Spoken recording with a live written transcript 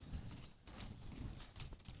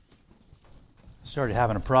Started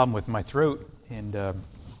having a problem with my throat in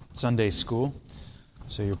Sunday school.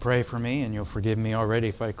 So you'll pray for me and you'll forgive me already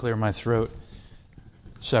if I clear my throat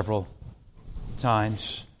several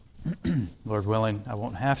times. Lord willing, I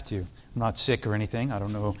won't have to. I'm not sick or anything. I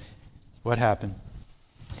don't know what happened.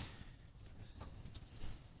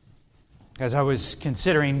 As I was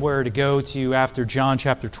considering where to go to after John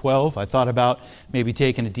chapter 12, I thought about maybe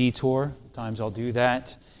taking a detour. Sometimes I'll do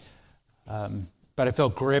that. But I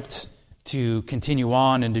felt gripped to continue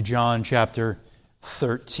on into John chapter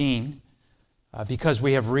 13 because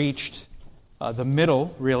we have reached the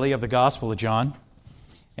middle, really, of the Gospel of John.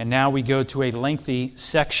 And now we go to a lengthy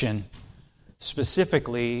section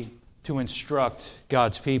specifically to instruct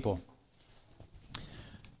God's people.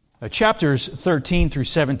 Chapters 13 through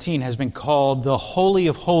 17 has been called the Holy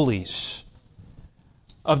of Holies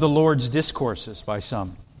of the Lord's discourses by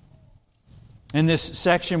some. In this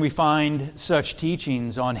section we find such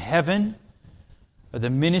teachings on heaven, the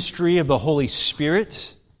ministry of the Holy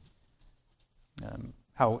Spirit,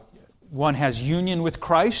 how one has union with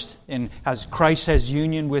Christ and as Christ has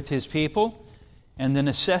union with His people, and the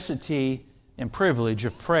necessity and privilege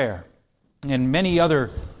of prayer, and many other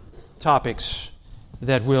topics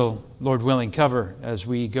that we'll, Lord willing, cover as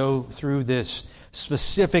we go through this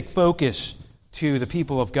specific focus to the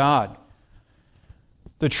people of God.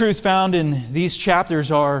 The truth found in these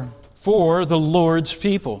chapters are for the Lord's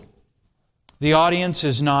people. The audience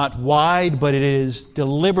is not wide, but it is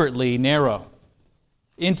deliberately narrow,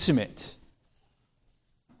 intimate,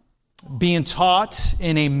 being taught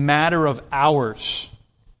in a matter of hours.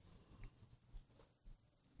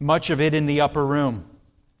 Much of it in the upper room.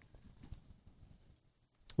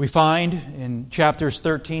 We find in chapters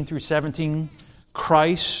 13 through 17,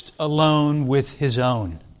 Christ alone with His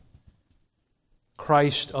own.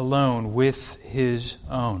 Christ alone with His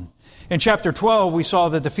own. In chapter 12, we saw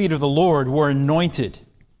that the feet of the Lord were anointed.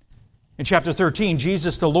 In chapter 13,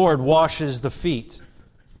 Jesus the Lord washes the feet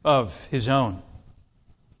of His own.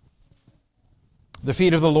 The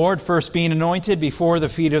feet of the Lord first being anointed before the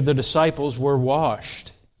feet of the disciples were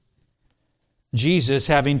washed. Jesus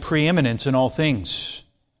having preeminence in all things.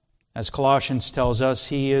 As Colossians tells us,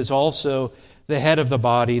 He is also the head of the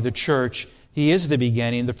body, the church. He is the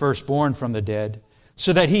beginning, the firstborn from the dead,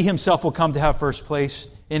 so that He Himself will come to have first place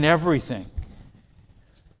in everything.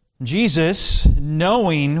 Jesus,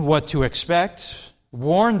 knowing what to expect,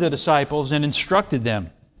 warned the disciples and instructed them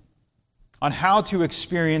on how to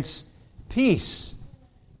experience peace,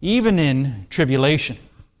 even in tribulation.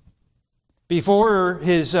 Before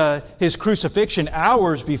His crucifixion,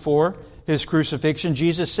 hours before His crucifixion,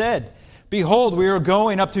 Jesus said, "Behold, we are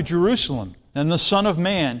going up to Jerusalem, and the Son of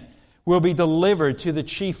Man will be delivered to the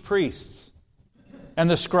chief priests and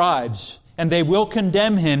the scribes, and they will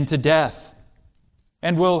condemn Him to death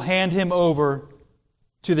and will hand Him over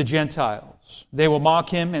to the Gentiles. They will mock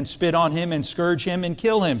Him and spit on Him and scourge Him and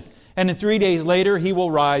kill Him. And in 3 days later, He will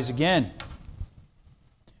rise again."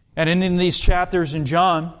 And in these chapters in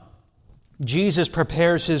John, Jesus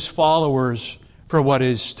prepares His followers for what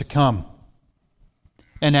is to come.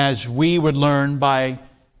 And as we would learn by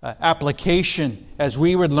application, as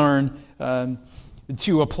we would learn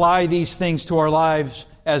to apply these things to our lives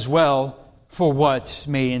as well for what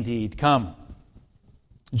may indeed come.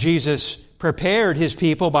 Jesus prepared His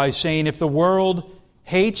people by saying, "If the world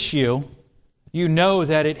hates you, you know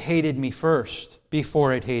that it hated me first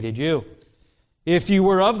before it hated you. If you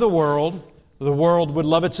were of the world would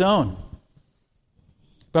love its own.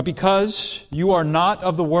 But because you are not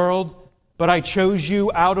of the world, but I chose you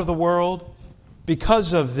out of the world,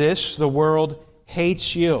 because of this, the world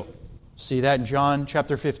hates you." See that in John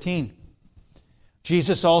chapter 15.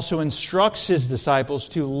 Jesus also instructs His disciples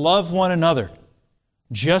to love one another,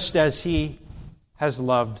 just as He has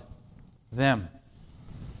loved them.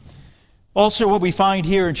 Also, what we find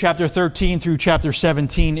here in chapter 13 through chapter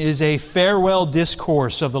 17 is a farewell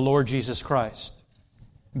discourse of the Lord Jesus Christ,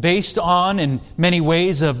 based on, in many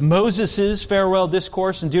ways, of Moses' farewell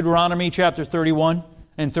discourse in Deuteronomy chapter 31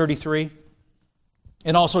 and 33,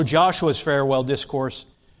 and also Joshua's farewell discourse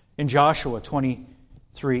in Joshua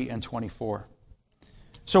 23 and 24.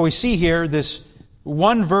 So we see here this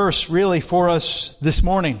one verse really for us this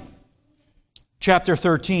morning, chapter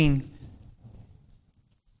 13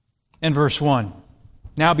 and verse 1.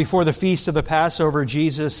 "Now before the feast of the Passover,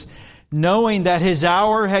 Jesus, knowing that His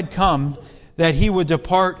hour had come, that He would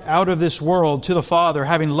depart out of this world to the Father,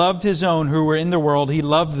 having loved His own who were in the world, He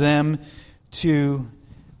loved them to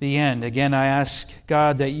the end." Again, I ask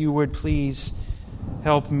God that you would please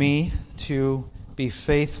help me to be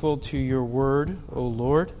faithful to your word, O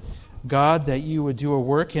Lord. God, that you would do a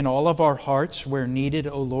work in all of our hearts where needed,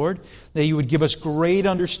 O Lord, that you would give us great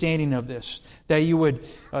understanding of this, that you would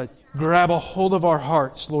grab a hold of our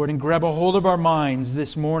hearts, Lord, and grab a hold of our minds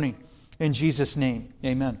this morning. In Jesus' name,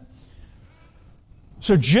 amen.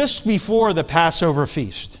 So just before the Passover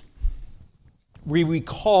feast, we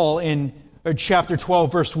recall in chapter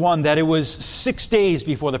 12, verse 1, that it was 6 days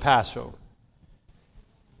before the Passover.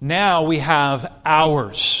 Now we have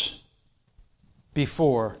hours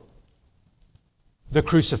before the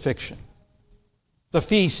crucifixion. The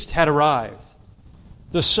feast had arrived.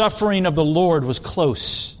 The suffering of the Lord was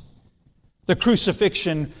close. The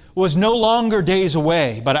crucifixion was no longer days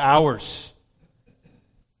away, but hours.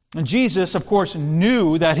 And Jesus, of course,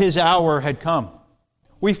 knew that his hour had come.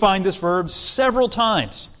 We find this verb several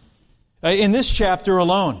times in this chapter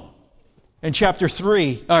alone. In chapter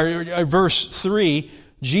 3, verse 3,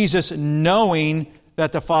 Jesus, knowing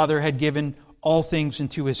that the Father had given all things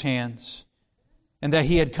into his hands, and that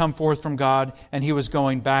he had come forth from God, and he was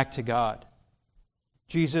going back to God.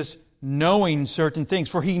 Jesus knowing certain things,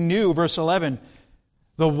 for he knew, verse 11,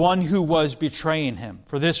 the one who was betraying him.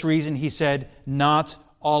 For this reason he said, not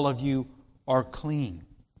all of you are clean.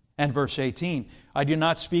 And verse 18, I do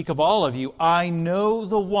not speak of all of you. I know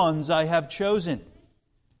the ones I have chosen.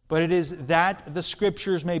 But it is that the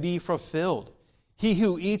Scriptures may be fulfilled. He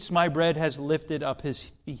who eats my bread has lifted up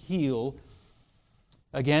his heel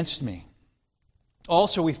against me.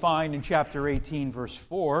 Also we find in chapter 18, verse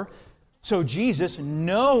 4, so Jesus,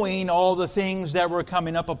 knowing all the things that were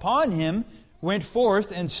coming up upon him, went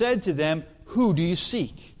forth and said to them, who do you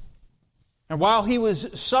seek? And while he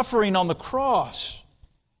was suffering on the cross,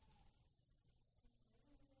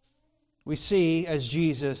 we see as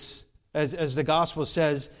Jesus, as the gospel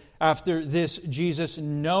says, after this, Jesus,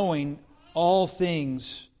 knowing all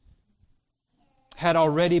things had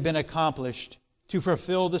already been accomplished to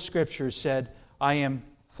fulfill the Scriptures, said, I am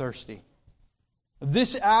thirsty.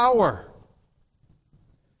 This hour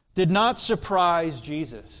did not surprise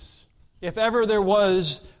Jesus. If ever there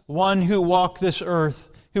was one who walked this earth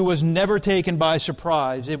who was never taken by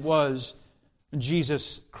surprise, it was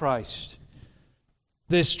Jesus Christ.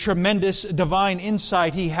 This tremendous divine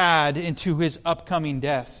insight he had into his upcoming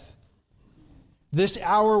death. This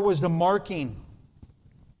hour was the marking,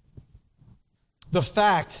 the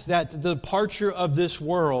fact that the departure of this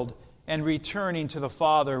world and returning to the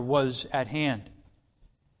Father was at hand.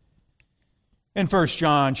 In 1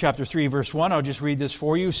 John chapter 3, verse 1, I'll just read this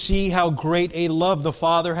for you. See how great a love the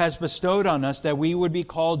Father has bestowed on us, that we would be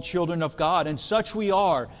called children of God. And such we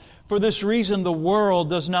are. For this reason the world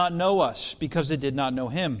does not know us, because it did not know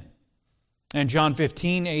Him. And John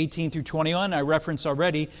 15, 18 through 21, I referenced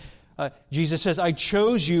already, Jesus says, I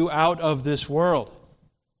chose you out of this world.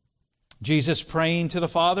 Jesus praying to the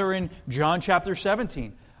Father in John chapter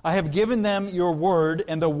 17. I have given them your word,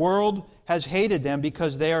 and the world has hated them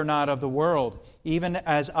because they are not of the world, even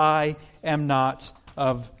as I am not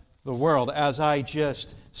of the world, as I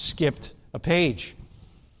just skipped a page.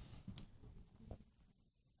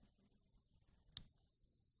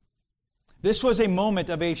 This was a moment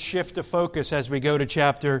of a shift of focus as we go to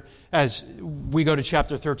chapter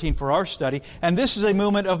 13 for our study, and this is a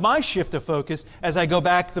moment of my shift of focus as I go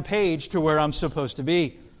back the page to where I'm supposed to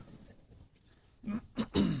be.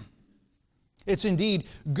 It's indeed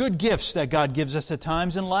good gifts that God gives us at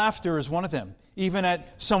times, and laughter is one of them, even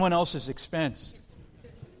at someone else's expense.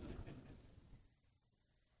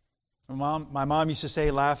 My mom used to say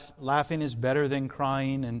laughing is better than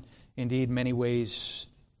crying, and indeed many ways,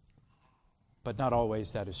 but not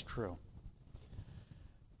always, that is true.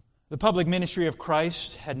 The public ministry of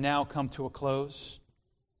Christ had now come to a close,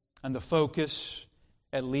 and the focus,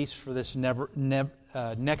 at least for this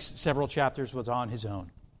next several chapters, was on His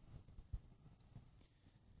own.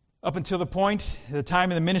 Up until the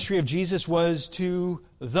time of the ministry of Jesus was to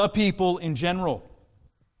the people in general.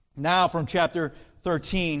 Now, from chapter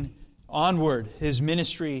 13 onward, His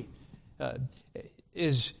ministry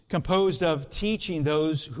is composed of teaching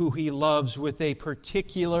those who He loves with a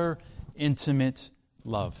particular intimate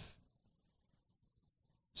love.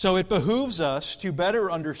 So it behooves us to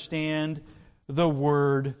better understand the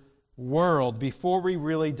word world before we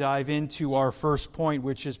really dive into our first point,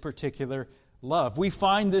 which is particular love. We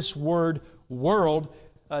find this word world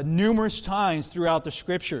numerous times throughout the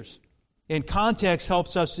Scriptures. And context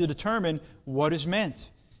helps us to determine what is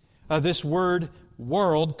meant. This word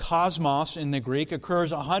world, cosmos in the Greek,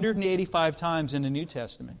 occurs 185 times in the New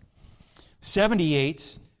Testament.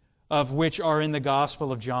 78 of which are in the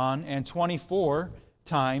Gospel of John, and 24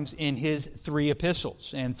 times in his 3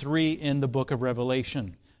 epistles, and 3 in the book of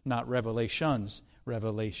Revelation. Not Revelations,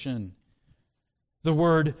 Revelation. The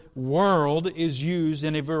word world is used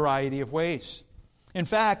in a variety of ways. In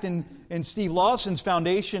fact, in Steve Lawson's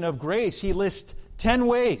Foundation of Grace, he lists 10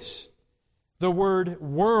 ways the word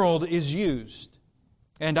world is used.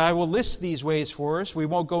 And I will list these ways for us. We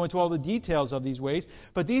won't go into all the details of these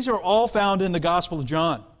ways, but these are all found in the Gospel of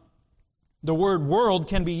John. The word world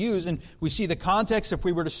can be used, and we see the context. If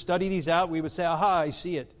we were to study these out, we would say, aha, I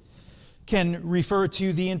see it. Can refer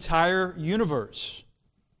to the entire universe.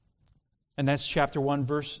 And that's chapter 1,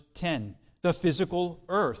 verse 10. The physical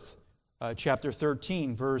earth, chapter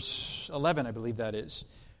 13, verse 11, I believe that is.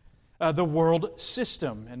 The world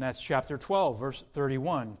system, and that's chapter 12, verse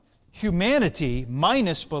 31. Humanity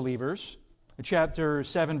minus believers, chapter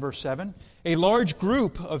 7, verse 7. A large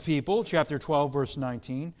group of people, chapter 12, verse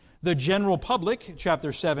 19. The general public,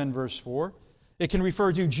 chapter 7, verse 4. It can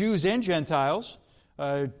refer to Jews and Gentiles,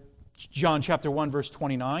 John chapter 1, verse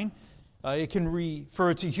 29. It can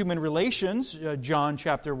refer to human relations, John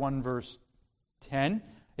chapter 1, verse 10.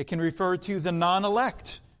 It can refer to the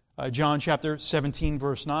non-elect, John chapter 17,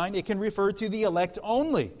 verse 9. It can refer to the elect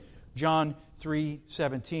only, John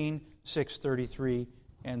 3:17, 6:33,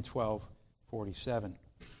 and 12:47.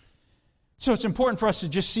 So it's important for us to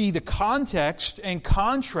just see the context and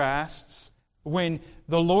contrasts when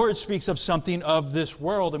the Lord speaks of something of this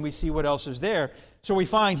world, and we see what else is there. So we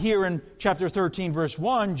find here in chapter 13, verse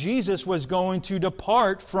 1, Jesus was going to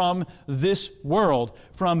depart from this world,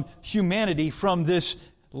 from humanity, from this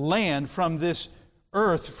land, from this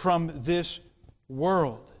earth, from this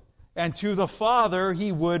world. And to the Father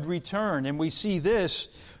he would return. And we see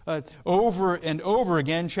this over and over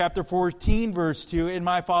again. Chapter 14, verse 2, in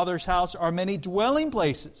my Father's house are many dwelling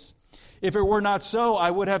places. If it were not so,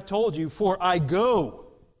 I would have told you, for I go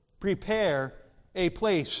prepare a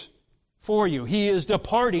place for you. He is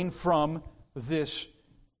departing from this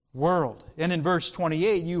world. And in verse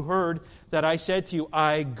 28, you heard that I said to you,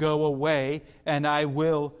 I go away and I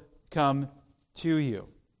will come to you.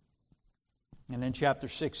 And in chapter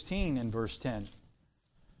 16 in verse 10,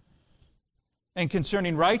 and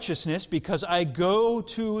concerning righteousness, because I go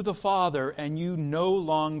to the Father and you no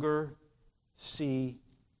longer see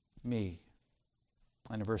me.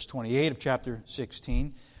 And in verse 28 of chapter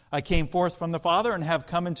 16, I came forth from the Father and have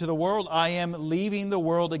come into the world. I am leaving the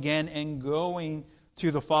world again and going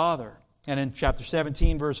to the Father. And in chapter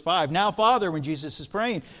 17, verse 5, now Father, when Jesus is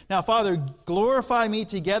praying, now Father, glorify me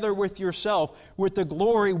together with yourself, with the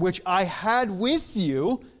glory which I had with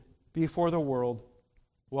you before the world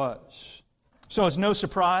was. So it's no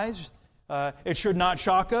surprise. It should not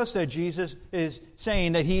shock us that Jesus is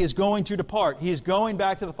saying that he is going to depart. He is going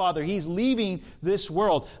back to the Father. He's leaving this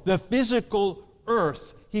world, the physical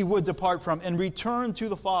earth he would depart from, and return to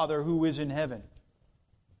the Father who is in heaven.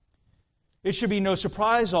 It should be no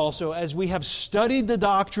surprise also, as we have studied the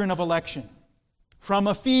doctrine of election from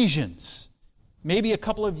Ephesians, maybe a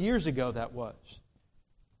couple of years ago that was,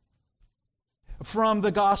 from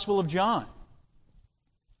the Gospel of John,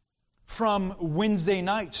 from Wednesday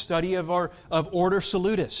night study of Order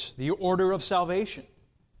Salutis, the order of salvation,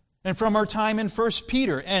 and from our time in 1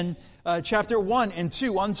 Peter and chapter 1 and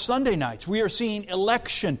 2 on Sunday nights. We are seeing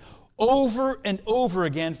election over and over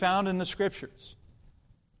again found in the Scriptures.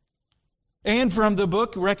 And from the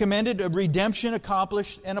book recommended, Redemption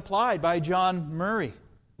Accomplished and Applied by John Murray.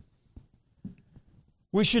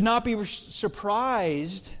 We should not be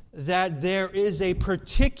surprised that there is a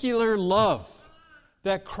particular love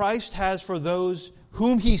that Christ has for those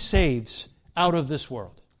whom he saves out of this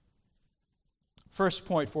world. First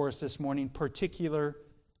point for us this morning, particular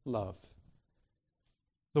love.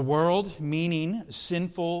 The world, meaning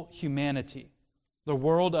sinful humanity. The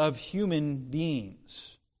world of human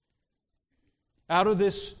beings. Out of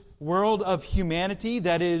this world of humanity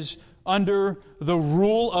that is under the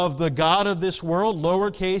rule of the God of this world,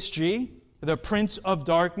 lowercase g, the Prince of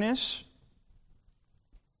Darkness.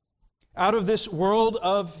 Out of this world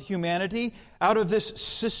of humanity, out of this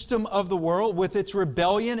system of the world with its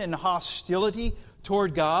rebellion and hostility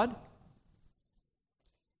toward God.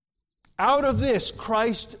 Out of this,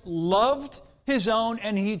 Christ loved his own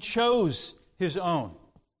and he chose his own.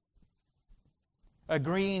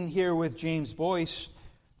 Agreeing here with James Boyce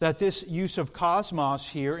that this use of cosmos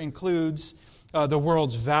here includes the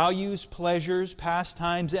world's values, pleasures,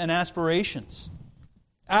 pastimes, and aspirations.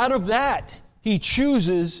 Out of that, he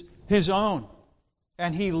chooses his own,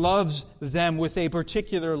 and he loves them with a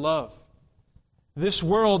particular love. This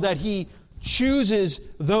world that he chooses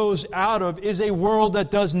those out of is a world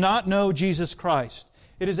that does not know Jesus Christ.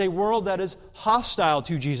 It is a world that is hostile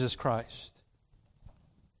to Jesus Christ.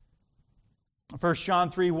 1 John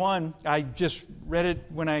 3:1, I just read it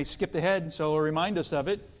when I skipped ahead, so it'll remind us of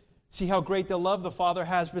it. See how great the love the Father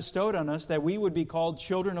has bestowed on us, that we would be called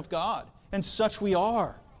children of God. And such we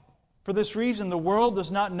are. For this reason, the world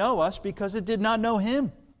does not know us because it did not know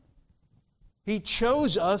Him. He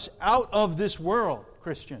chose us out of this world,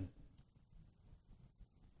 Christian.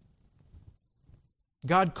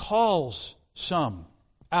 God calls some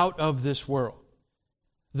out of this world.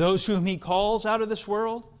 Those whom He calls out of this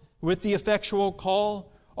world with the effectual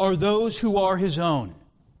call are those who are His own.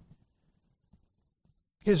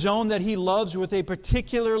 His own that He loves with a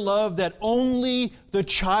particular love that only the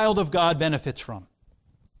child of God benefits from.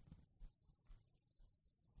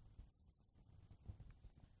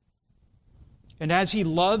 And as He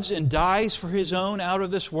loves and dies for His own out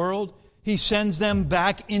of this world, He sends them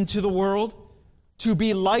back into the world to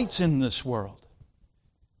be lights in this world.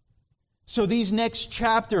 So these next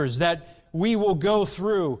chapters that we will go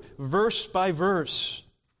through verse by verse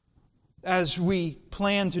as we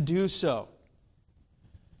plan to do so,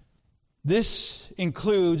 this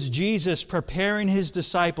includes Jesus preparing His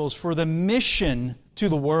disciples for the mission to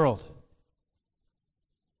the world,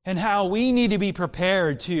 and how we need to be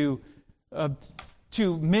prepared to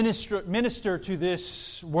minister to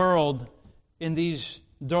this world in these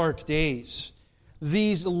dark days.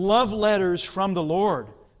 These love letters from the Lord,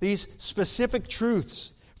 these specific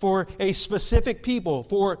truths for a specific people,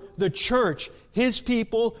 for the church, His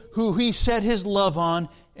people who He set His love on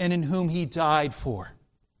and in whom He died for.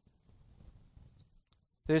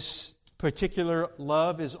 This particular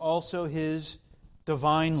love is also His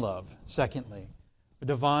divine love, secondly. A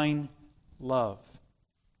divine love.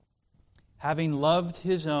 Having loved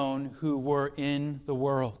His own who were in the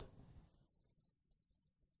world.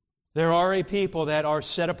 There are a people that are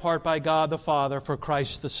set apart by God the Father for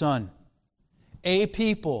Christ the Son. A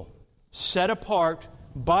people set apart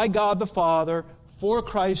by God the Father for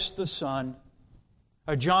Christ the Son.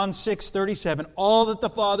 John 6:37, all that the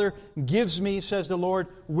Father gives me, says the Lord,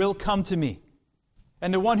 will come to me.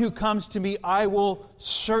 And the one who comes to me, I will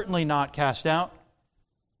certainly not cast out.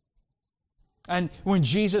 And when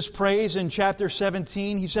Jesus prays in chapter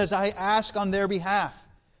 17, He says, I ask on their behalf.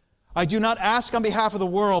 I do not ask on behalf of the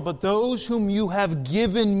world, but those whom you have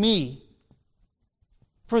given me,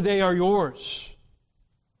 for they are yours.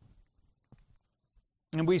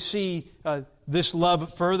 And we see this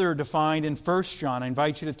love further defined in 1 John. I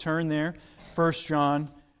invite you to turn there, 1 John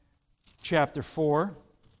chapter 4.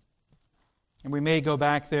 And we may go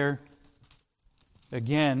back there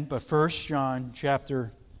again, but 1 John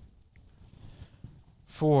chapter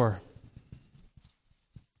 4.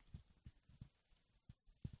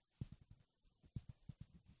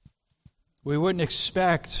 We wouldn't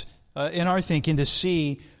expect in our thinking to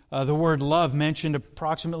see the word love mentioned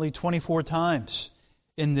approximately 24 times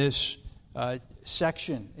in this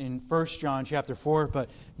section in 1 John chapter 4, but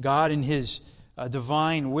God in His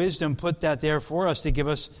divine wisdom put that there for us to give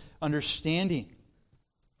us understanding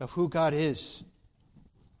of who God is.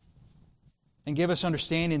 And give us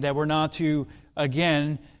understanding that we're not to,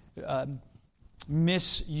 again,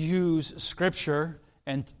 misuse Scripture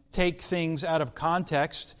and take things out of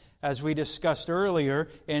context. As we discussed earlier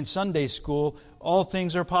in Sunday school, all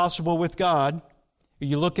things are possible with God.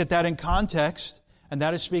 You look at that in context, and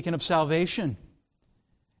that is speaking of salvation.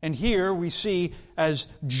 And here we see, as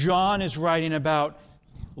John is writing about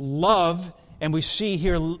love, and we see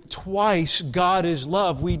here twice God is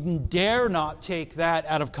love, we dare not take that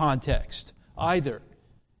out of context either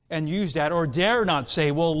and use that, or dare not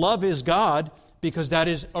say, well, love is God, because that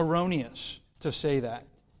is erroneous to say that.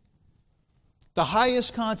 The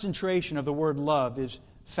highest concentration of the word love is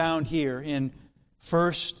found here in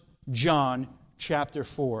 1 John chapter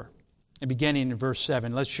 4, and beginning in verse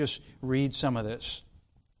 7. Let's just read some of this.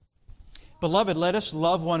 Beloved, let us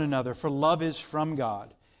love one another, for love is from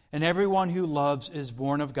God. And everyone who loves is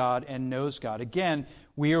born of God and knows God. Again,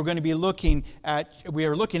 we are looking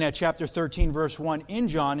at chapter 13, verse 1 in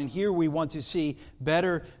John, and here we want to see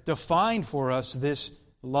better defined for us this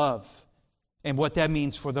love and what that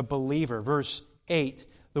means for the believer. Verse 8,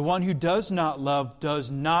 the one who does not love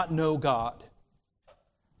does not know God,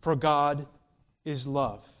 for God is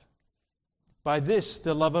love. By this,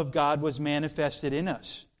 the love of God was manifested in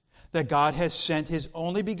us, that God has sent His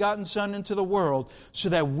only begotten Son into the world so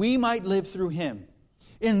that we might live through Him.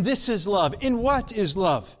 In this is love. In what is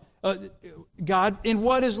love? God, in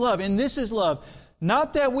what is love? And this is love.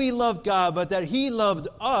 Not that we loved God, but that He loved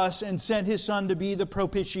us and sent His Son to be the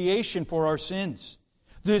propitiation for our sins.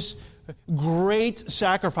 This great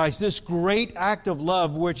sacrifice, this great act of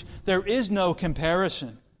love, which there is no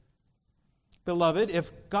comparison. Beloved,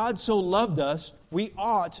 if God so loved us, we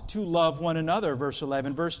ought to love one another. Verse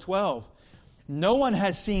 11, verse 12. No one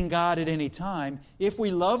has seen God at any time. If we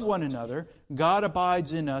love one another, God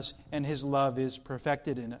abides in us, and His love is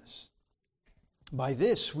perfected in us. By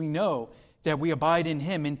this we know that we abide in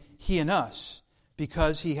Him and He in us,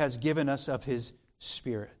 because He has given us of His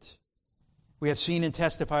Spirit. We have seen and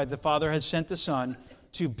testified the Father has sent the Son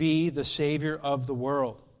to be the Savior of the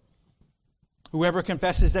world. Whoever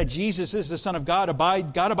confesses that Jesus is the Son of God,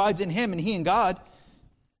 God abides in Him and He in God.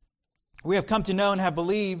 We have come to know and have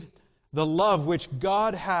believed the love which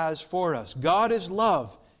God has for us. God is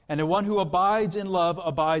love, and the one who abides in love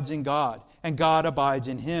abides in God, and God abides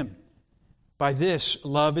in him. By this,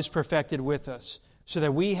 love is perfected with us, so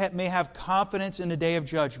that we may have confidence in the day of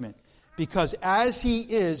judgment. Because as He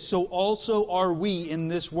is, so also are we in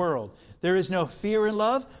this world. There is no fear in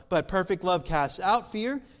love, but perfect love casts out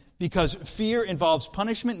fear, because fear involves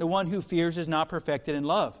punishment, and the one who fears is not perfected in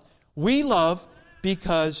love. We love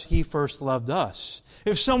because He first loved us.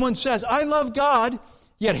 If someone says, I love God,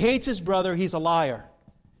 yet hates his brother, he's a liar.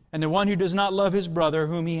 And the one who does not love his brother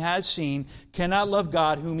whom he has seen cannot love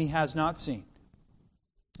God whom he has not seen.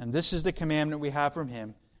 And this is the commandment we have from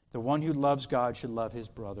Him. The one who loves God should love his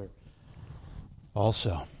brother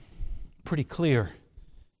also. Pretty clear.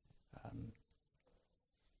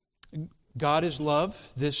 God is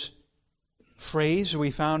love. This phrase we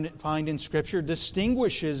find in Scripture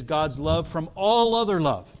distinguishes God's love from all other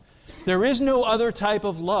love. There is no other type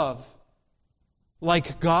of love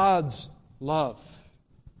like God's love.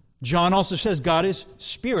 John also says God is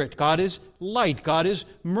spirit, God is light, God is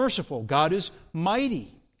merciful, God is mighty.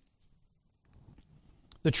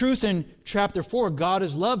 The truth in chapter 4, God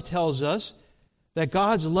is love, tells us that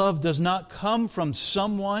God's love does not come from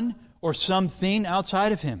someone or something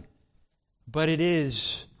outside of Him, but it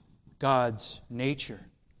is God's nature.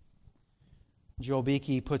 Joel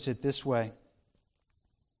Beeke puts it this way.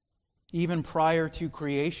 Even prior to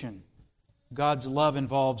creation, God's love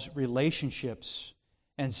involves relationships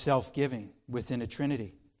and self-giving within a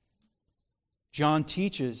Trinity. John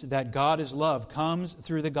teaches that God is love comes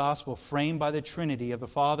through the gospel framed by the Trinity of the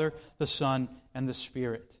Father, the Son, and the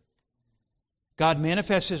Spirit. God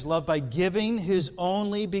manifests His love by giving His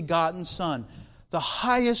only begotten Son, the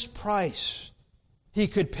highest price He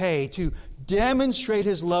could pay to demonstrate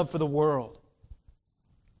His love for the world.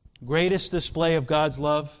 Greatest display of God's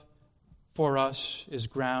love for us is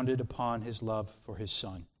grounded upon His love for His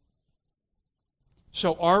Son.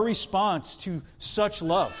 So our response to such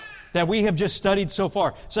love that we have just studied so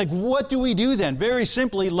far, it's like, what do we do then? Very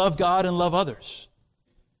simply, love God and love others.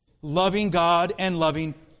 Loving God and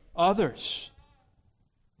loving others.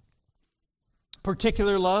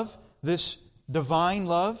 Particular love, this divine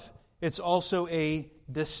love, it's also a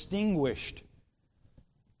distinguished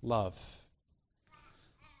love.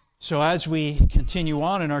 So as we continue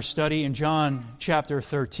on in our study in John chapter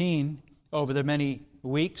 13, over the many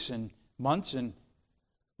weeks and months, and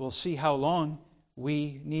we'll see how long,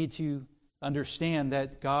 we need to understand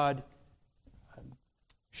that God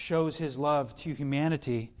shows His love to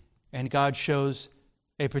humanity, and God shows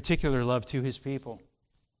a particular love to His people.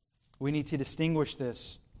 We need to distinguish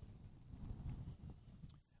this.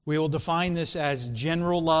 We will define this as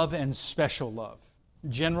general love and special love.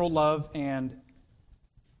 General love and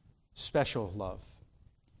special love.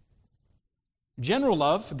 General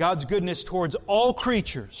love, God's goodness towards all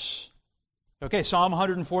creatures. Okay, Psalm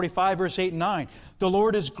 145, verse 8 and 9. The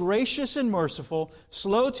Lord is gracious and merciful,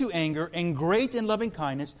 slow to anger, and great in loving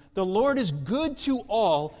kindness. The Lord is good to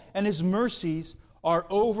all, and His mercies are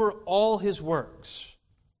over all His works.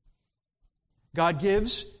 God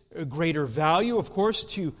gives a greater value, of course,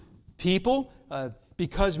 to people.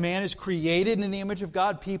 Because man is created in the image of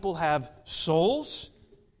God, people have souls.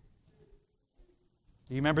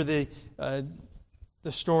 Do you remember the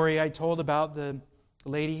story I told about the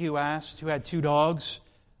lady who had two dogs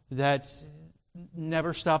that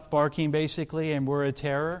never stopped barking, basically, and were a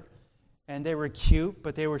terror? And they were cute,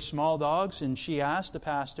 but they were small dogs. And she asked the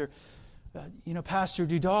pastor, Pastor,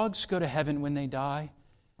 do dogs go to heaven when they die?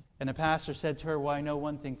 And the pastor said to her, well, I know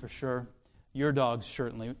one thing for sure. Your dogs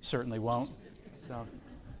certainly won't. So,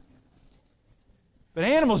 but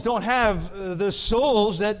animals don't have the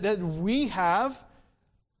souls that we have.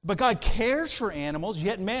 But God cares for animals,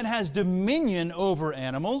 yet man has dominion over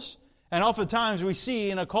animals. And oftentimes we see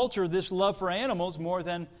in a culture this love for animals more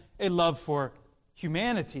than a love for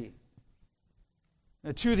humanity.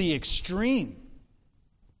 To the extreme.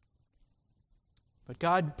 But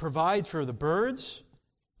God provides for the birds.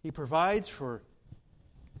 He provides for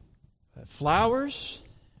flowers.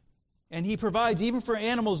 And He provides even for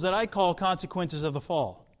animals that I call consequences of the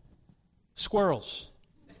fall. Squirrels.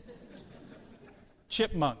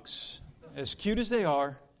 Chipmunks, as cute as they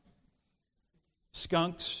are,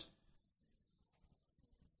 skunks,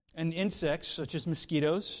 and insects such as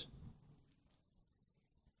mosquitoes.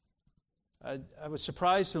 I was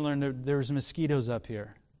surprised to learn that there's mosquitoes up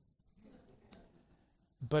here.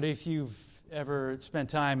 But if you've ever spent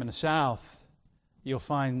time in the South, you'll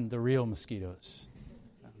find the real mosquitoes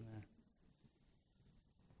down there.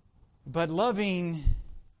 But loving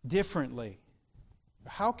differently,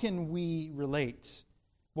 how can we relate?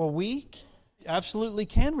 Well, we absolutely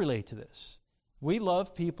can relate to this. We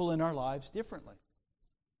love people in our lives differently.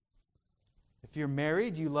 If you're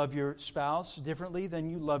married, you love your spouse differently than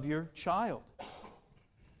you love your child.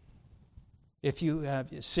 If you have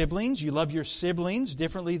siblings, you love your siblings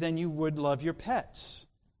differently than you would love your pets.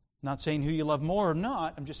 I'm not saying who you love more or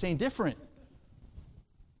not, I'm just saying different.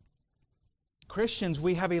 Christians,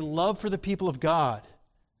 we have a love for the people of God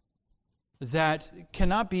that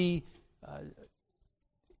cannot be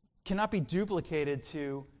duplicated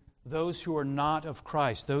to those who are not of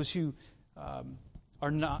Christ, those who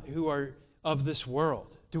are of this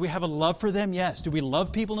world. Do we have a love for them? Yes. Do we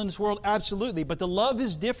love people in this world? Absolutely. But the love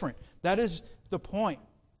is different. That is the point.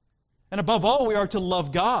 And above all, we are to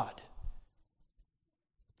love God.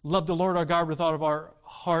 Love the Lord our God with all of our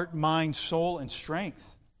heart, mind, soul, and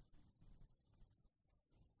strength.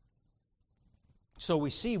 So we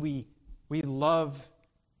see we love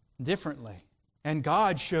differently. And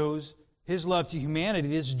God shows His love to humanity,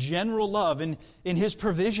 this general love in His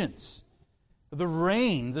provisions. The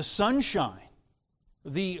rain, the sunshine,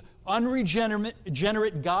 the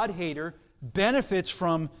unregenerate God-hater benefits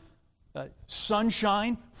from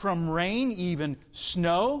sunshine, from rain, even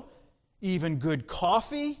snow, even good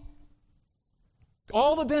coffee.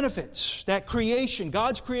 All the benefits that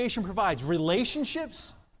God's creation provides.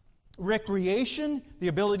 Relationships, recreation, the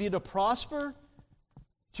ability to prosper,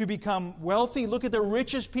 to become wealthy. Look at the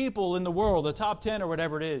richest people in the world, the top 10 or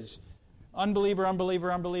whatever it is. Unbeliever,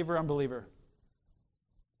 unbeliever, unbeliever, unbeliever.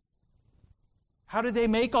 How did they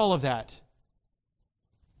make all of that?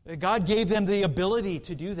 God gave them the ability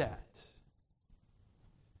to do that.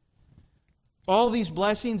 All these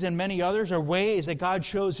blessings and many others are ways that God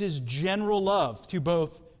shows His general love to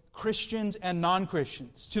both Christians and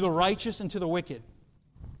non-Christians, to the righteous and to the wicked.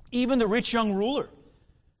 Even the rich young ruler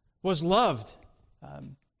was loved,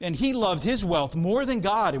 and he loved his wealth more than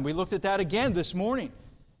God, and we looked at that again this morning.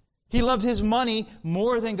 He loved his money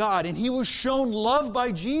more than God, and he was shown love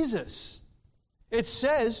by Jesus. It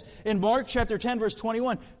says in Mark chapter 10, verse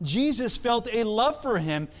 21, Jesus felt a love for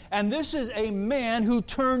him, and this is a man who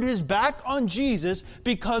turned his back on Jesus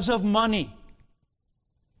because of money.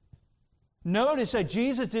 Notice that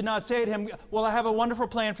Jesus did not say to him, well, I have a wonderful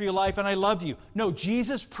plan for your life and I love you. No,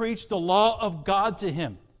 Jesus preached the law of God to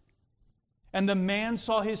him. And the man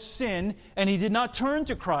saw his sin, and he did not turn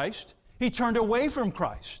to Christ. He turned away from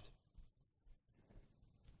Christ.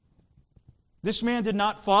 This man did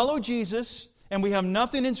not follow Jesus, and we have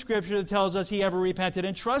nothing in Scripture that tells us he ever repented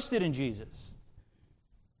and trusted in Jesus.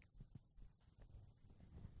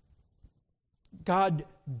 God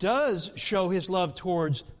does show His love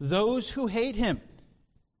towards those who hate Him.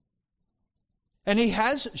 And He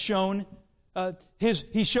has shown,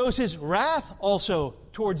 He shows His wrath also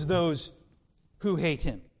towards those who hate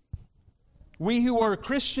Him. We who are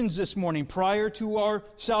Christians this morning, prior to our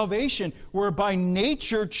salvation, were by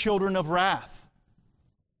nature children of wrath.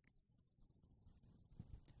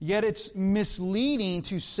 Yet it's misleading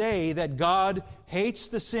to say that God hates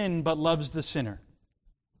the sin but loves the sinner.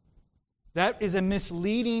 That is a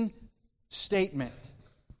misleading statement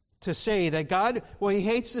to say that God, well, He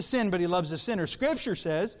hates the sin but He loves the sinner. Scripture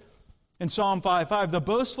says in Psalm 5:5, the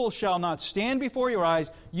boastful shall not stand before your eyes.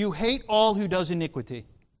 You hate all who does iniquity.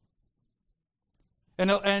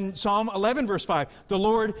 And Psalm 11 verse 5, the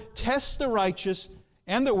Lord tests the righteous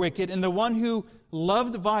and the wicked, and the one who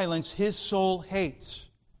loved violence His soul hates.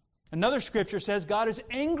 Another scripture says God is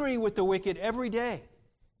angry with the wicked every day.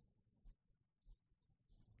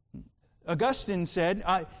 Augustine said,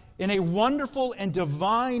 in a wonderful and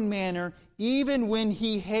divine manner, even when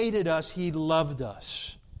He hated us, He loved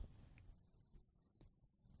us.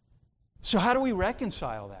 So how do we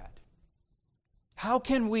reconcile that? How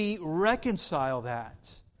can we reconcile that?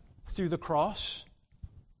 Through the cross?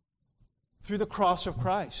 Through the cross of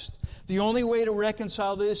Christ. The only way to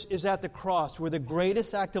reconcile this is at the cross, where the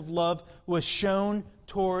greatest act of love was shown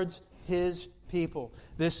towards His people.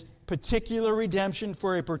 This particular redemption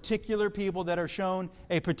for a particular people that are shown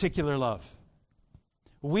a particular love.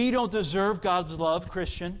 We don't deserve God's love,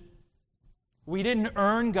 Christian. We didn't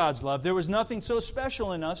earn God's love. There was nothing so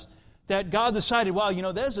special in us that God decided, well,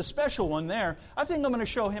 there's a special one there. I think I'm going to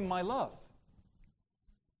show him my love.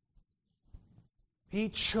 He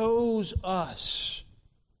chose us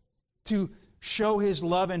to show His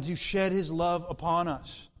love and to shed His love upon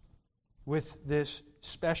us with this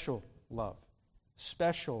special love.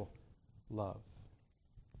 Special love.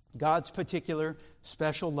 God's particular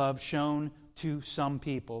special love shown to some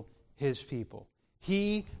people, His people.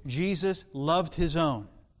 He, Jesus, loved His own.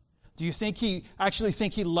 Do you think He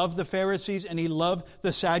loved the Pharisees and He loved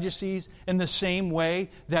the Sadducees in the same way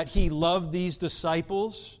that He loved these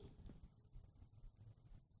disciples?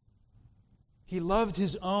 He loved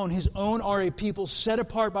His own. His own are a people set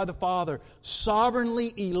apart by the Father,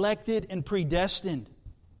 sovereignly elected and predestined.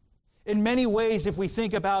 In many ways, if we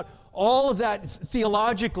think about all of that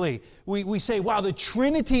theologically, we say, wow, the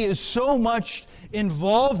Trinity is so much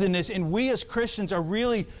involved in this, and we as Christians are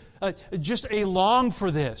really just a long for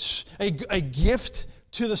this, a gift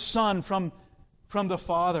to the Son from the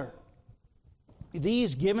Father.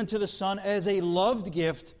 These given to the Son as a loved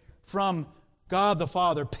gift from God the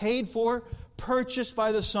Father, paid for, purchased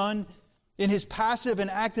by the Son in His passive and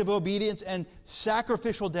active obedience and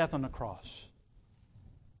sacrificial death on the cross.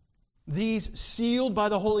 These sealed by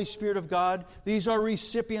the Holy Spirit of God, these are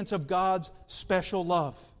recipients of God's special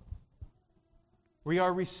love. We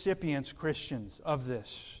are recipients, Christians, of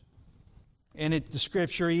this. And the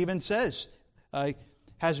Scripture even says,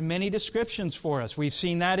 has many descriptions for us. We've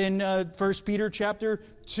seen that in 1 Peter chapter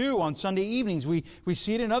 2 on Sunday evenings. We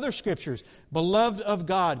see it in other Scriptures. Beloved of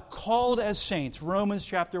God, called as saints. Romans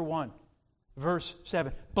chapter 1, verse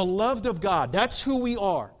 7. Beloved of God, that's who we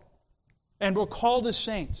are. And we're called as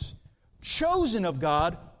saints. Chosen of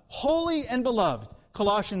God, holy and beloved.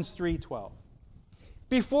 Colossians 3:12.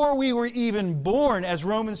 Before we were even born, as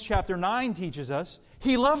Romans chapter 9 teaches us,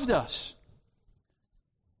 He loved us.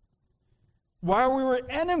 While we were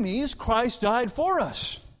enemies, Christ died for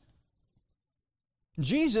us.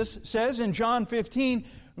 Jesus says in John 15,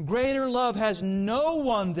 greater love has no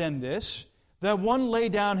one than this, that one lay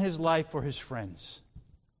down his life for his friends.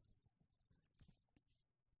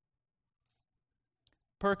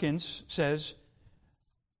 Perkins says,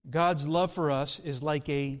 God's love for us is like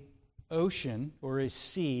an ocean or a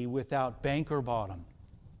sea without bank or bottom.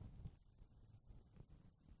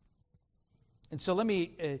 And so let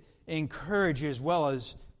me encourage you, as well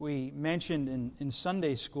as we mentioned in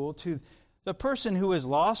Sunday school, to the person who is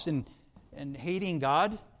lost and hating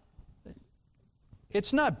God.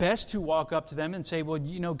 It's not best to walk up to them and say, well,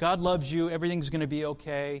 God loves you, everything's going to be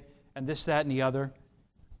okay, and this, that, and the other.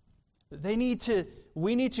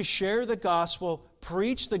 We need to share the gospel,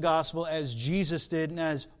 preach the gospel as Jesus did and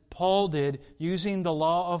as Paul did, using the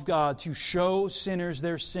law of God to show sinners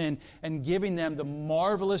their sin and giving them the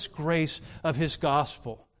marvelous grace of His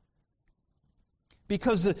gospel.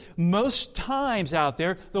 Because most times out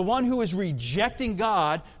there, the one who is rejecting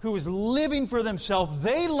God, who is living for themselves,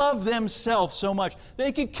 they love themselves so much,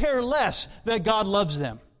 they could care less that God loves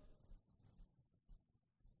them.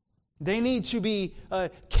 They need to be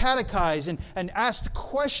catechized and asked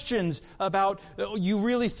questions about, you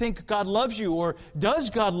really think God loves you? Or does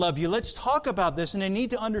God love you? Let's talk about this. And they need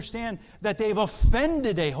to understand that they've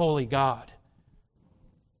offended a holy God.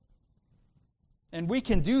 And we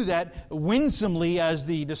can do that winsomely, as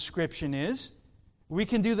the description is. We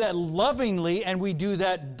can do that lovingly, and we do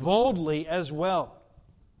that boldly as well.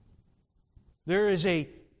 There is a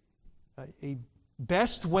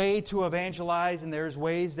best way to evangelize, and there's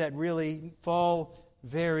ways that really fall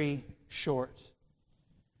very short.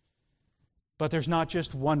 But there's not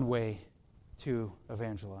just one way to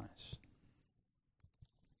evangelize.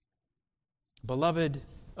 Beloved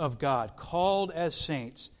of God, called as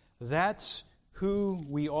saints, that's who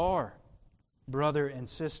we are, brother and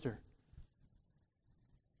sister.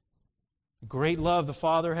 Great love the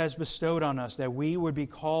Father has bestowed on us, that we would be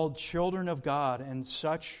called children of God, and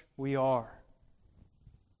such we are.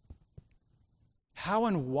 How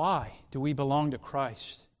and why do we belong to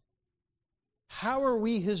Christ? How are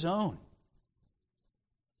we His own?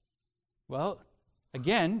 Well,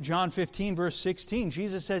 again, John 15, verse 16,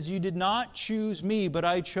 Jesus says, you did not choose me, but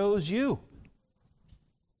I chose you.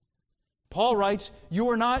 Paul writes, you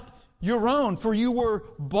are not your own, for you were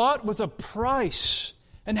bought with a price.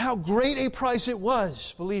 And how great a price it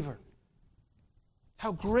was, believer.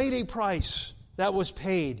 How great a price that was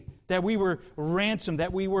paid, that we were ransomed,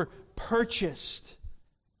 that we were purchased,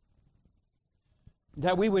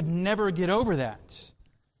 that we would never get over that.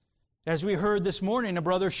 As we heard this morning, a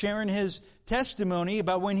brother sharing his testimony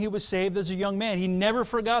about when he was saved as a young man. He never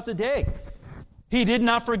forgot the day. He did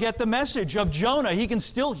not forget the message of Jonah. He can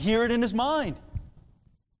still hear it in his mind.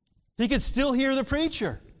 He could still hear the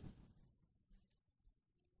preacher.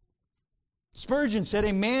 Spurgeon said,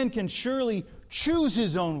 a man can surely choose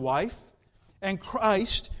his own wife, And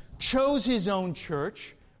Christ chose His own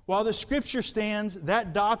church. While the Scripture stands,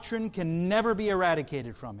 that doctrine can never be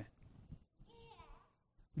eradicated from it.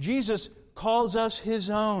 Jesus calls us His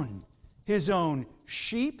own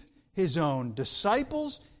sheep, His own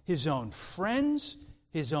disciples, His own friends,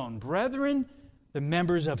 His own brethren, the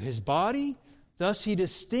members of His body. Thus He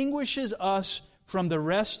distinguishes us from the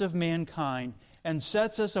rest of mankind and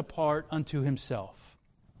sets us apart unto Himself.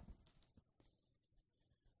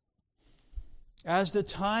 As the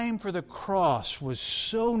time for the cross was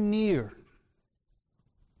so near,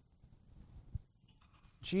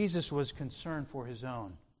 Jesus was concerned for His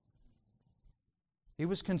own. He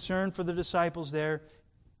was concerned for the disciples there,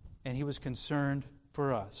 and He was concerned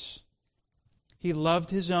for us. He loved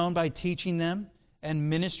His own by teaching them and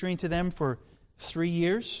ministering to them for 3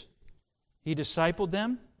 years. He discipled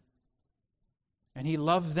them, and He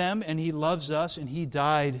loved them, and He loves us, and He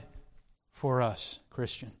died for us,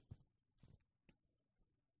 Christian.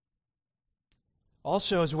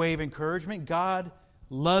 Also, as a way of encouragement, God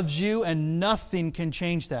loves you, and nothing can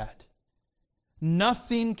change that.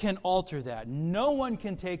 Nothing can alter that. No one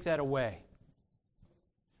can take that away.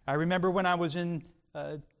 I remember when I was in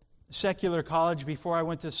secular college before I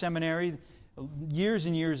went to seminary, years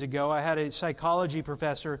and years ago, I had a psychology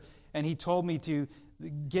professor, and he told me to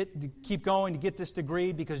keep going to get this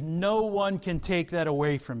degree because no one can take that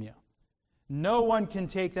away from you. No one can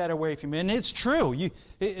take that away from you. And it's true.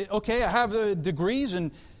 Okay, I have the degrees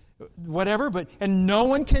and whatever, and no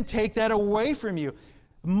one can take that away from you.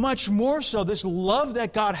 Much more so, this love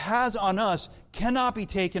that God has on us cannot be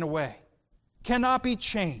taken away, cannot be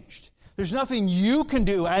changed. There's nothing you can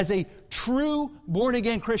do as a true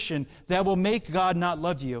born-again Christian that will make God not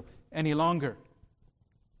love you any longer.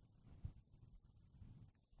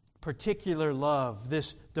 Particular love,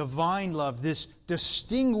 this divine love, this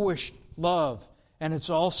distinguished love, and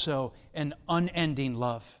it's also an unending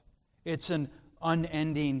love. It's an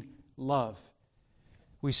unending love.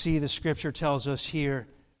 We see the Scripture tells us here,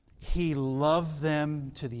 He loved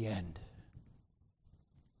them to the end.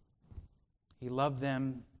 He loved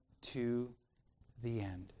them to the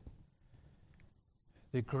end.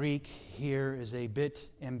 The Greek here is a bit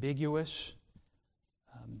ambiguous.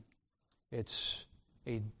 It's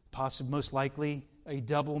most likely a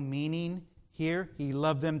double meaning here. He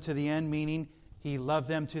loved them to the end, meaning He loved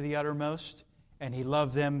them to the uttermost, and He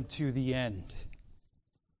loved them to the end.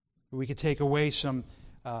 We could take away some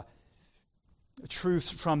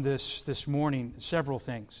truth from this morning, several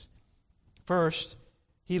things. First,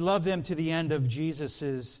 He loved them to the end of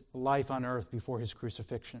Jesus' life on earth before His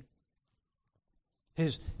crucifixion.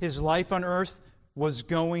 His life on earth was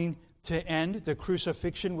going to end. The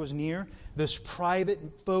crucifixion was near. This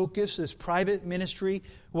private focus, this private ministry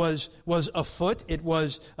was afoot. It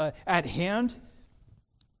was at hand.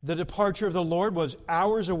 The departure of the Lord was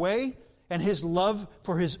hours away, and His love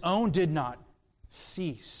for His own did not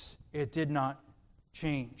cease. It did not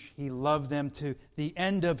change. He loved them to the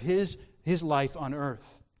end of His life on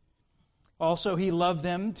earth. Also, He loved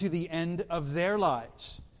them to the end of their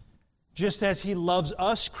lives, just as He loves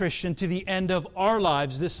us, Christian, to the end of our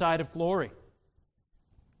lives this side of glory.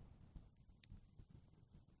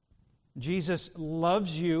 Jesus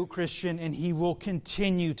loves you, Christian, and He will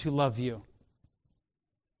continue to love you.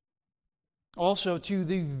 Also, to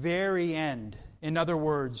the very end. In other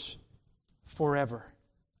words, forever.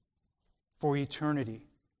 For eternity.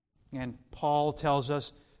 And Paul tells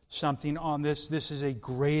us something on this. This is a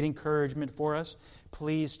great encouragement for us.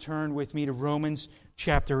 Please turn with me to Romans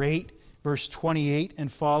chapter 8, verse 28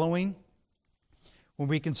 and following. When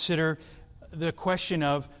we consider the question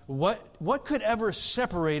of what could ever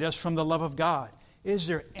separate us from the love of God? Is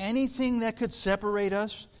there anything that could separate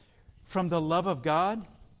us from the love of God?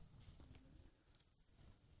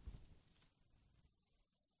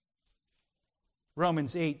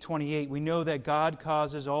 Romans 8:28, we know that God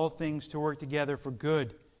causes all things to work together for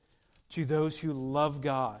good to those who love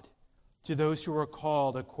God, to those who are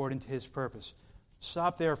called according to His purpose.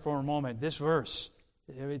 Stop there for a moment. This verse,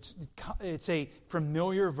 it's a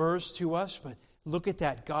familiar verse to us, but look at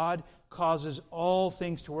that. God causes all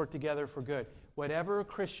things to work together for good. Whatever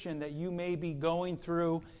Christian that you may be going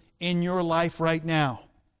through in your life right now,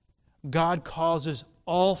 God causes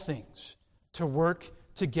all things to work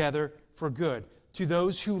together for good. To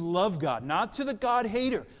those who love God, not to the God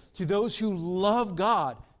hater, to those who love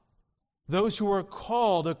God, those who are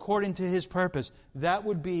called according to His purpose. That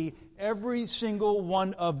would be every single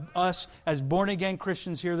one of us as born-again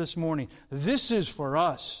Christians here this morning. This is for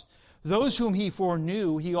us. Those whom He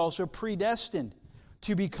foreknew, He also predestined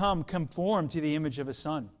to become conformed to the image of His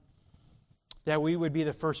Son, that we would be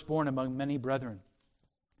the firstborn among many brethren.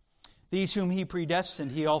 These whom He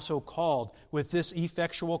predestined, He also called with this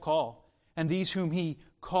effectual call. And these whom He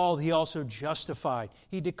called, He also justified.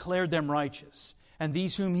 He declared them righteous. And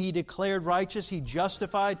these whom He declared righteous, He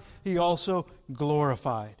justified. He also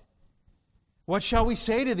glorified. What shall we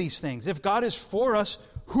say to these things? If God is for us,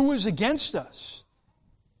 who is against us?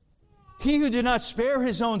 He who did not spare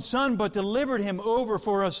His own Son, but delivered Him over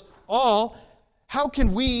for us all, how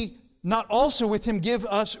can we not also with Him give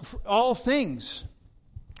us all things?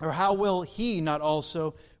 Or how will He not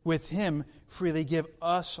also with Him freely give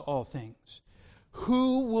us all things?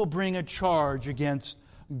 Who will bring a charge against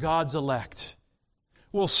God's elect?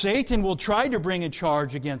 Well, Satan will try to bring a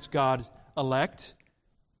charge against God's elect.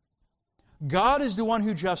 God is the one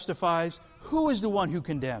who justifies. Who is the one who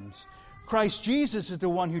condemns? Christ Jesus is the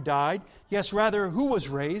one who died. Yes, rather, who was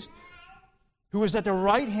raised, who is at the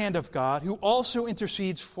right hand of God, who also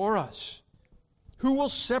intercedes for us. Who will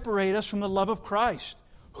separate us from the love of Christ?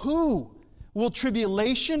 Who? Will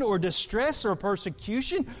tribulation or distress or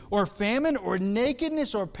persecution or famine or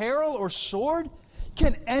nakedness or peril or sword?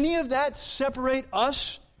 Can any of that separate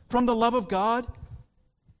us from the love of God?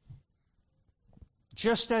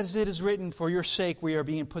 Just as it is written, for your sake we are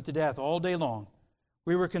being put to death all day long.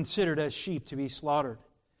 We were considered as sheep to be slaughtered.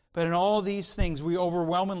 But in all these things we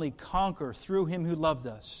overwhelmingly conquer through Him who loved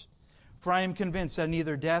us. For I am convinced that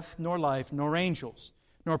neither death nor life, nor angels,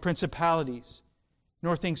 nor principalities,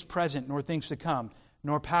 nor things present, nor things to come,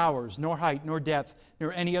 nor powers, nor height, nor depth,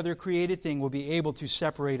 nor any other created thing will be able to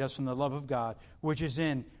separate us from the love of God, which is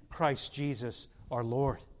in Christ Jesus our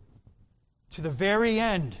Lord. To the very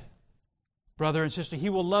end, brother and sister, He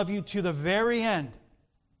will love you to the very end.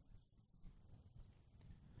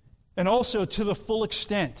 And also to the full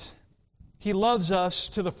extent. He loves us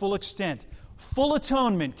to the full extent. Full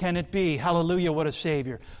atonement can it be. Hallelujah, what a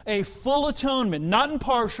Savior. A full atonement, not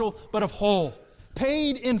impartial, but of whole.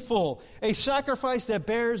 Paid in full. A sacrifice that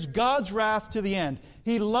bears God's wrath to the end.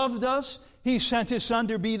 He loved us. He sent His Son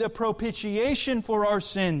to be the propitiation for our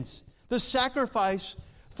sins. The sacrifice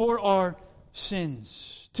for our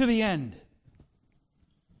sins. To the end.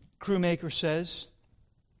 Crewmaker says,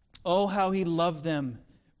 oh, how He loved them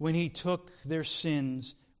when He took their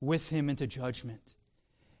sins with Him into judgment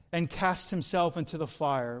and cast Himself into the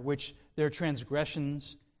fire which their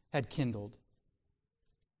transgressions had kindled.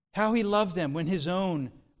 How He loved them when His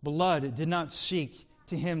own blood did not seek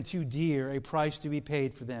to Him too dear a price to be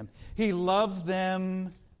paid for them. He loved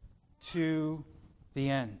them to the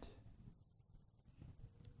end.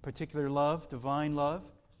 Particular love, divine love,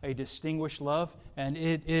 a distinguished love, and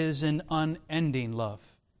it is an unending love.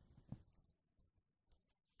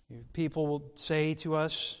 People will say to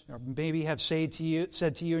us, or maybe have said to you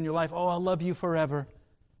in your life, oh, I'll love you forever.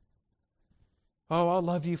 Oh, I'll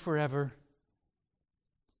love you forever.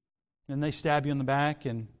 And they stab you in the back,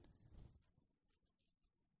 and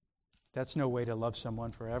that's no way to love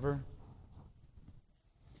someone forever.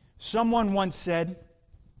 Someone once said,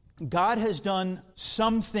 God has done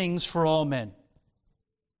some things for all men,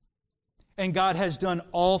 and God has done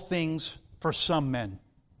all things for some men.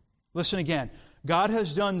 Listen again. God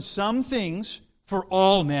has done some things for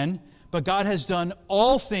all men, but God has done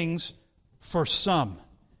all things for some.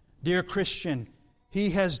 Dear Christian, He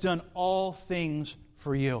has done all things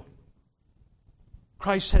for you.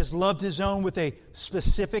 Christ has loved His own in a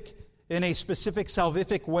specific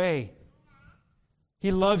salvific way.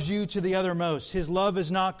 He loves you to the uttermost. His love is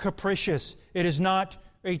not capricious. It is not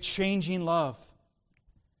a changing love.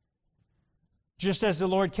 Just as the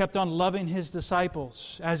Lord kept on loving His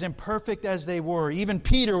disciples, as imperfect as they were, even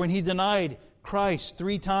Peter when he denied Christ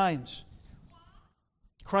 3 times,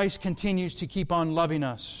 Christ continues to keep on loving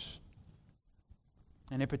us.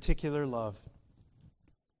 And in particular love.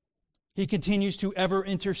 He continues to ever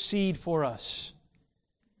intercede for us.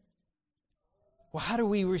 Well, how do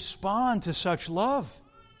we respond to such love?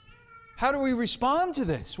 How do we respond to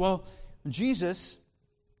this? Well, Jesus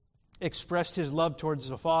expressed His love towards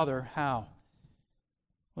the Father. How?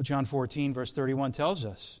 Well, John 14, verse 31 tells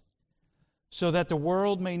us, so that the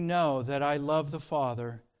world may know that I love the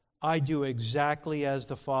Father, I do exactly as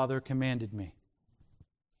the Father commanded me.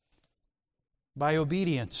 By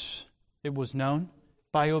obedience, it was known.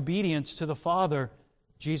 By obedience to the Father,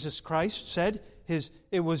 Jesus Christ said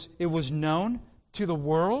it was known to the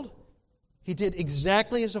world. He did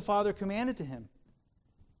exactly as the Father commanded to Him.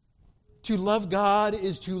 To love God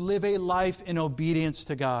is to live a life in obedience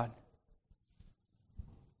to God.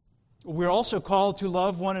 We're also called to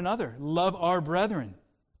love one another, love our brethren.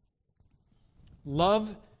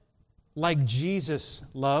 Love like Jesus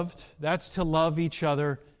loved, that's to love each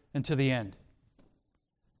other and to the end.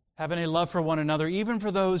 Having a love for one another, even for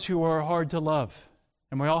those who are hard to love.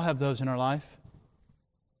 And we all have those in our life.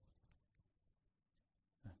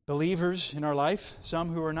 Believers in our life, some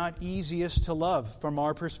who are not easiest to love from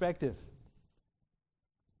our perspective.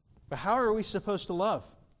 But how are we supposed to love?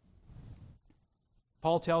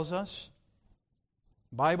 Paul tells us,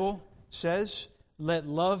 Bible says, let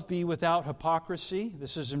love be without hypocrisy.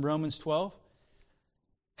 This is in Romans 12.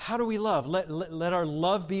 How do we love? Let our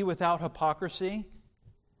love be without hypocrisy.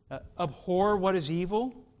 Abhor what is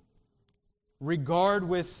evil. Regard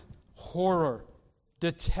with horror.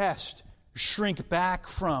 Detest. Shrink back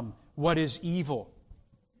from what is evil.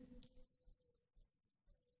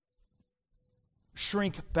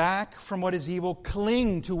 Shrink back from what is evil.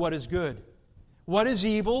 Cling to what is good. What is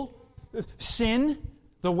evil? Sin.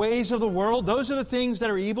 The ways of the world. Those are the things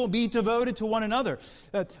that are evil. Be devoted to one another.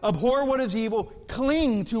 Abhor what is evil.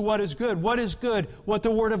 Cling to what is good. What is good? What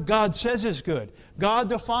the Word of God says is good. God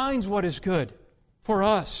defines what is good for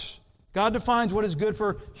us. God defines what is good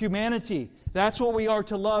for humanity. That's what we are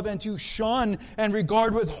to love and to shun and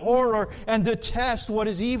regard with horror and detest what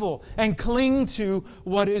is evil and cling to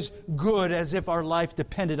what is good as if our life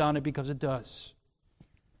depended on it, because it does.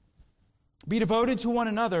 Be devoted to one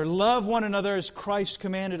another. Love one another as Christ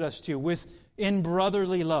commanded us to, in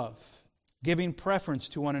brotherly love, giving preference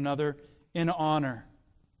to one another in honor.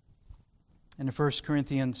 In 1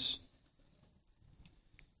 Corinthians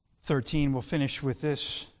 13, we'll finish with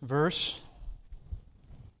this verse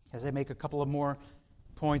as I make a couple of more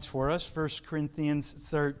points for us. 1 Corinthians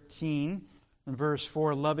 13 and verse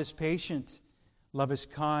 4, love is patient, love is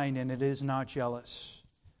kind, and it is not jealous.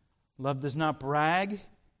 Love does not brag,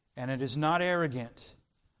 and it is not arrogant.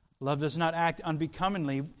 Love does not act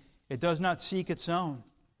unbecomingly. It does not seek its own.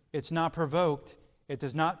 It's not provoked. It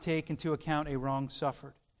does not take into account a wrong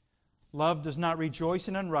suffered. Love does not rejoice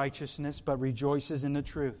in unrighteousness, but rejoices in the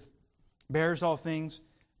truth. Bears all things,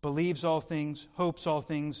 believes all things, hopes all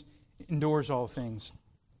things, endures all things.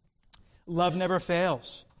 Love never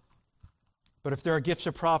fails. But if there are gifts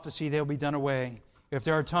of prophecy, they will be done away. If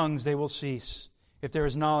there are tongues, they will cease. If there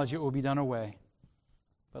is knowledge, it will be done away.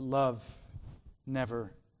 But love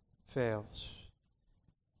never fails.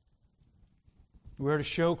 We are to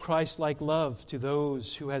show Christ-like love to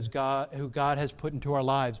those who God has put into our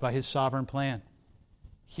lives by His sovereign plan.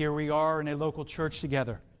 Here we are in a local church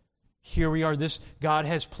together. Here we are. God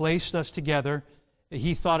has placed us together.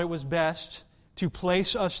 He thought it was best to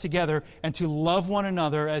place us together and to love one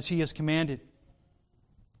another as He has commanded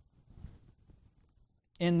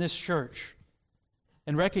in this church.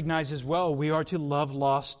 And recognize as well, we are to love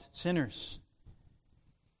lost sinners.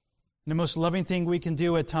 And the most loving thing we can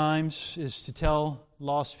do at times is to tell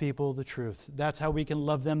lost people the truth. That's how we can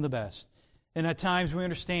love them the best. And at times we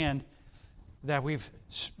understand that we've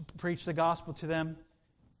preached the gospel to them,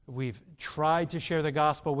 we've tried to share the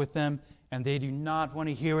gospel with them, and they do not want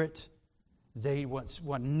to hear it. They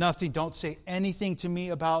want nothing. Don't say anything to me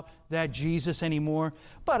about that Jesus anymore.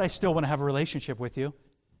 But I still want to have a relationship with you.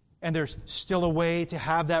 And there's still a way to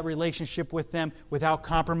have that relationship with them without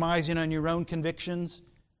compromising on your own convictions.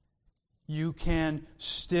 You can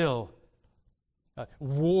still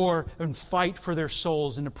war and fight for their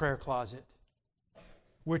souls in the prayer closet,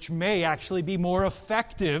 which may actually be more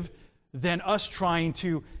effective than us trying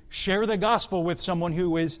to share the gospel with someone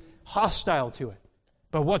who is hostile to it.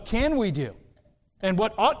 But what can we do? And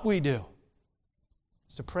what ought we do?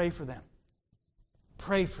 Is to pray for them.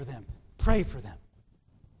 Pray for them. Pray for them.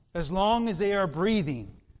 As long as they are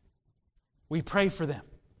breathing, we pray for them.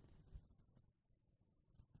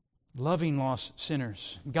 Loving lost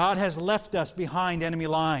sinners. God has left us behind enemy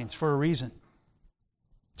lines for a reason.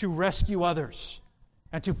 To rescue others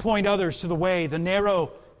and to point others to the way, the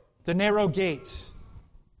narrow gate.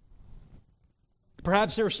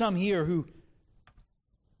 Perhaps there are some here who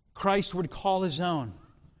Christ would call His own.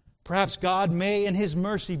 Perhaps God may in His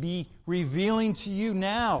mercy be revealing to you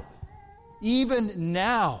now, even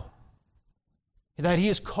now, that He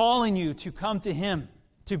is calling you to come to Him,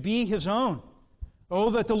 to be His own. Oh,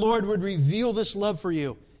 that the Lord would reveal this love for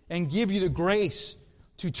you and give you the grace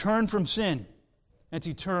to turn from sin and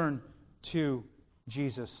to turn to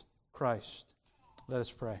Jesus Christ. Let us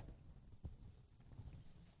pray.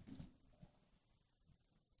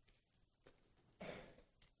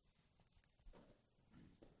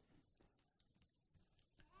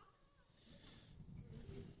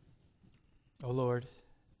 Oh Lord,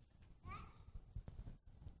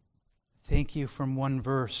 thank You from one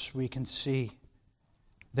verse we can see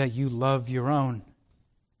that You love Your own.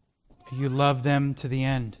 You love them to the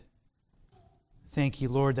end. Thank You,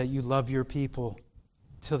 Lord, that You love Your people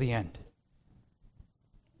till the end.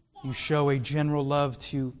 You show a general love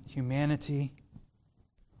to humanity.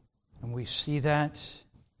 And we see that.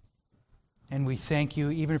 And we thank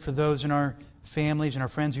you, even for those in our families and our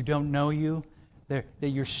friends who don't know you, that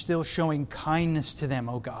you're still showing kindness to them,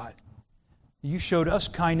 oh God. You showed us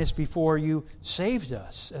kindness before you saved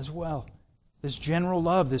us as well. This general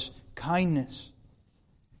love, this kindness.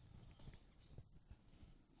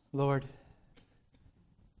 Lord,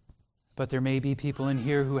 but there may be people in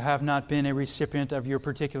here who have not been a recipient of your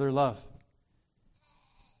particular love,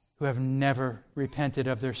 who have never repented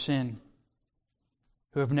of their sin,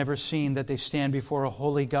 who have never seen that they stand before a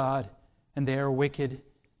holy God and they are wicked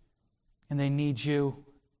and they need you.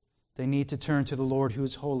 They need to turn to the Lord who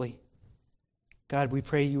is holy. God, we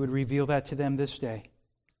pray you would reveal that to them this day.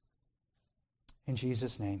 In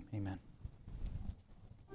Jesus' name, amen.